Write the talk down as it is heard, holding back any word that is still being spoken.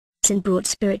sin brought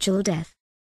spiritual death.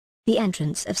 The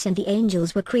entrance of sin. The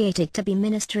angels were created to be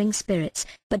ministering spirits,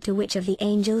 but to which of the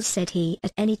angels said he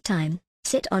at any time,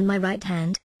 "Sit on my right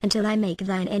hand, until I make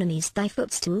thine enemies thy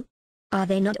footstool"? Are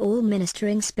they not all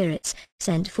ministering spirits,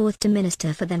 sent forth to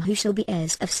minister for them who shall be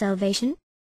heirs of salvation?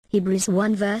 Hebrews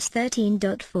 1 verse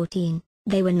 13.14,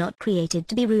 they were not created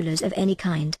to be rulers of any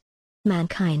kind.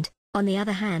 Mankind, on the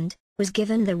other hand, was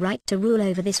given the right to rule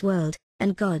over this world,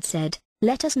 and God said,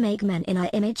 "Let us make man in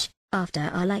our image, after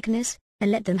our likeness,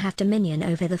 and let them have dominion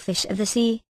over the fish of the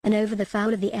sea, and over the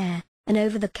fowl of the air, and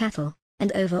over the cattle,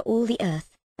 and over all the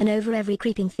earth, and over every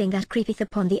creeping thing that creepeth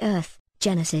upon the earth."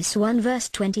 Genesis 1 verse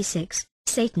 26.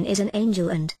 Satan is an angel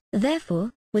and,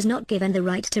 therefore, was not given the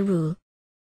right to rule.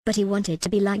 But he wanted to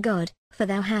be like God, for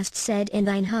thou hast said in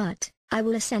thine heart, "I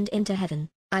will ascend into heaven,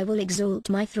 I will exalt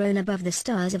my throne above the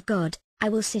stars of God, I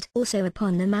will sit also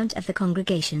upon the mount of the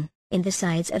congregation, in the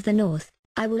sides of the north,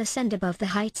 I will ascend above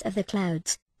the heights of the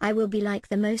clouds, I will be like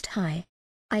the Most High."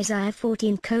 Isaiah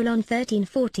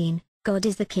 14:13-14, God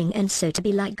is the king, and so to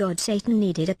be like God Satan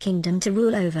needed a kingdom to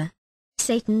rule over.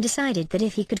 Satan decided that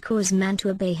if he could cause man to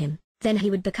obey him, then he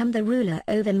would become the ruler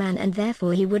over man, and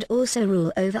therefore he would also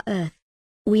rule over earth.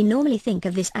 We normally think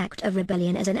of this act of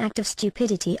rebellion as an act of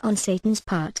stupidity on Satan's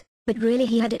part, but really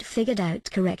he had it figured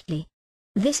out correctly.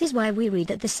 This is why we read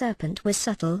that the serpent was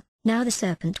subtle. Now the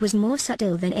serpent was more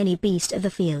subtle than any beast of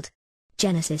the field.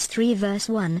 Genesis 3 verse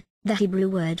 1, the Hebrew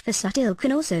word for subtle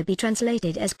can also be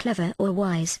translated as clever or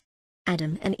wise.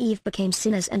 Adam and Eve became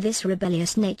sinners, and this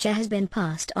rebellious nature has been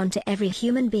passed on to every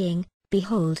human being.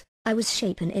 "Behold, I was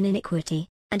shapen in iniquity,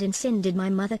 and in sin did my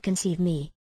mother conceive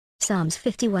me." Psalms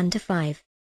 51:5.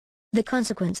 The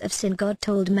consequence of sin: God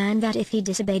told man that if he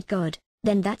disobeyed God,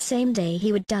 then that same day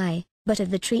he would die. "But of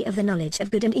the tree of the knowledge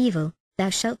of good and evil, thou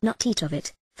shalt not eat of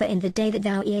it, for in the day that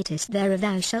thou eatest thereof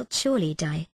thou shalt surely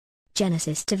die."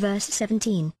 Genesis 2 verse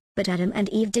 17. But Adam and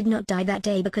Eve did not die that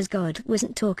day because God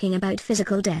wasn't talking about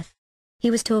physical death. He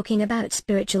was talking about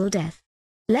spiritual death.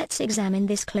 Let's examine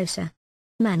this closer.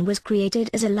 Man was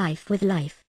created as a life with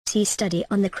life. See study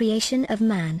on the creation of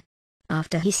man.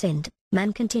 After he sinned,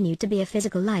 man continued to be a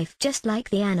physical life just like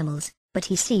the animals, but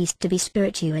he ceased to be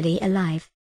spiritually alive.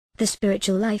 The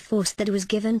spiritual life force that was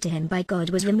given to him by God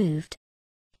was removed.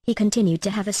 He continued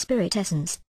to have a spirit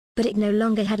essence, but it no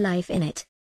longer had life in it.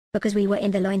 Because we were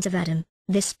in the loins of Adam,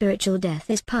 this spiritual death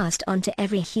is passed on to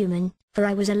every human, for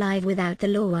I was alive without the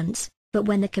law once, but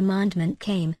when the commandment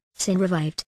came, sin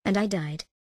revived, and I died.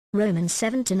 Romans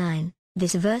 7-9,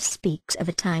 this verse speaks of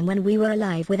a time when we were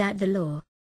alive without the law.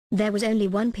 There was only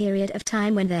one period of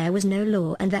time when there was no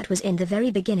law, and that was in the very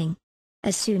beginning.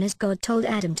 As soon as God told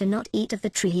Adam to not eat of the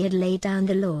tree, he had laid down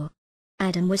the law.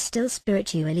 Adam was still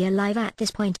spiritually alive at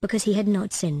this point because he had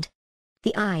not sinned.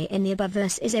 The I in the above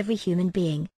verse is every human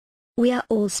being. We are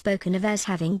all spoken of as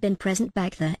having been present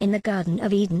back there in the Garden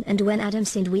of Eden, and when Adam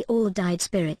sinned we all died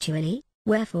spiritually.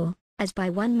 Wherefore, as by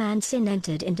one man sin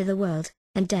entered into the world,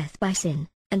 and death by sin,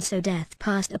 and so death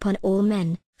passed upon all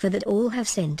men, for that all have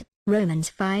sinned. Romans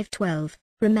 5:12.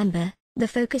 Remember, the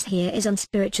focus here is on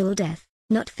spiritual death,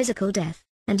 not physical death.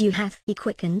 "And you hath he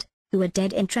quickened, who are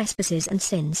dead in trespasses and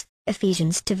sins."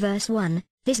 Ephesians 2 verse 1.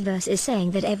 This verse is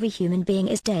saying that every human being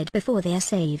is dead before they are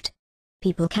saved.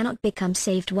 People cannot become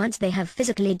saved once they have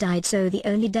physically died, so the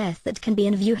only death that can be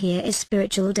in view here is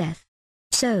spiritual death.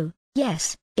 So,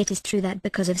 yes, it is true that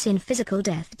because of sin physical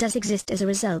death does exist as a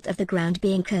result of the ground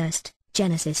being cursed.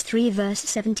 Genesis 3 verse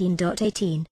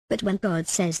 17-18. But when God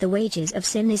says the wages of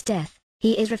sin is death,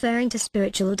 he is referring to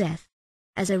spiritual death.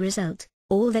 As a result,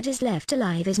 all that is left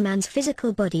alive is man's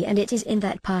physical body, and it is in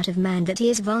that part of man that he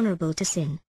is vulnerable to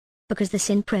sin. Because the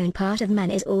sin-prone part of man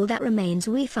is all that remains,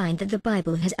 we find that the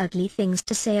Bible has ugly things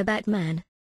to say about man.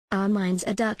 Our minds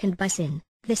are darkened by sin.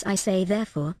 This I say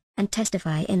therefore, and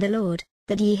testify in the Lord,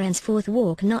 that ye henceforth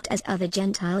walk not as other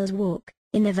Gentiles walk,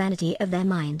 in the vanity of their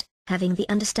mind, having the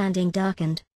understanding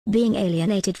darkened, being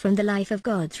alienated from the life of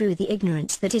God through the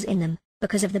ignorance that is in them,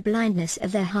 because of the blindness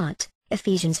of their heart.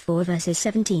 Ephesians 4 verses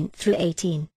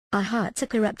 17-18. Our hearts are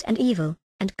corrupt and evil,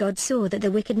 and God saw that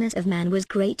the wickedness of man was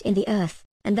great in the earth,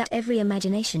 and that every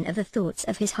imagination of the thoughts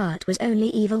of his heart was only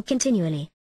evil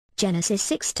continually. Genesis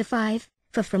 6-5.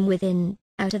 For from within,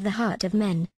 out of the heart of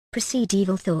men, proceed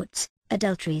evil thoughts,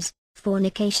 adulteries,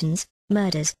 fornications,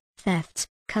 murders, thefts,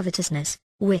 covetousness,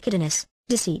 wickedness,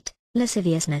 deceit,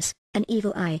 lasciviousness, an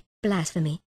evil eye,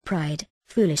 blasphemy, pride,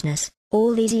 foolishness.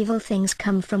 All these evil things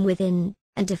come from within,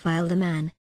 and defile the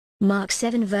man. Mark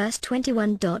 7 verse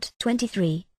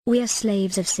 21-23. We are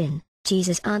slaves of sin.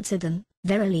 Jesus answered them,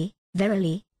 Verily,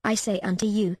 verily, I say unto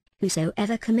you,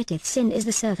 whosoever committeth sin is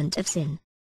the servant of sin.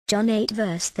 John 8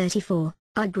 verse 34.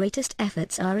 Our greatest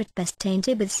efforts are at best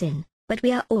tainted with sin, but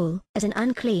we are all as an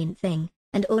unclean thing,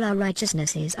 and all our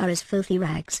righteousnesses are as filthy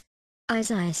rags.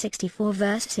 Isaiah 64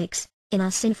 verse 6, in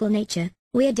our sinful nature,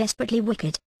 we are desperately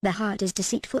wicked, the heart is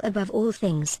deceitful above all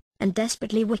things, and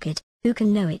desperately wicked, who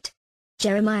can know it?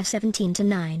 Jeremiah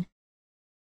 17-9,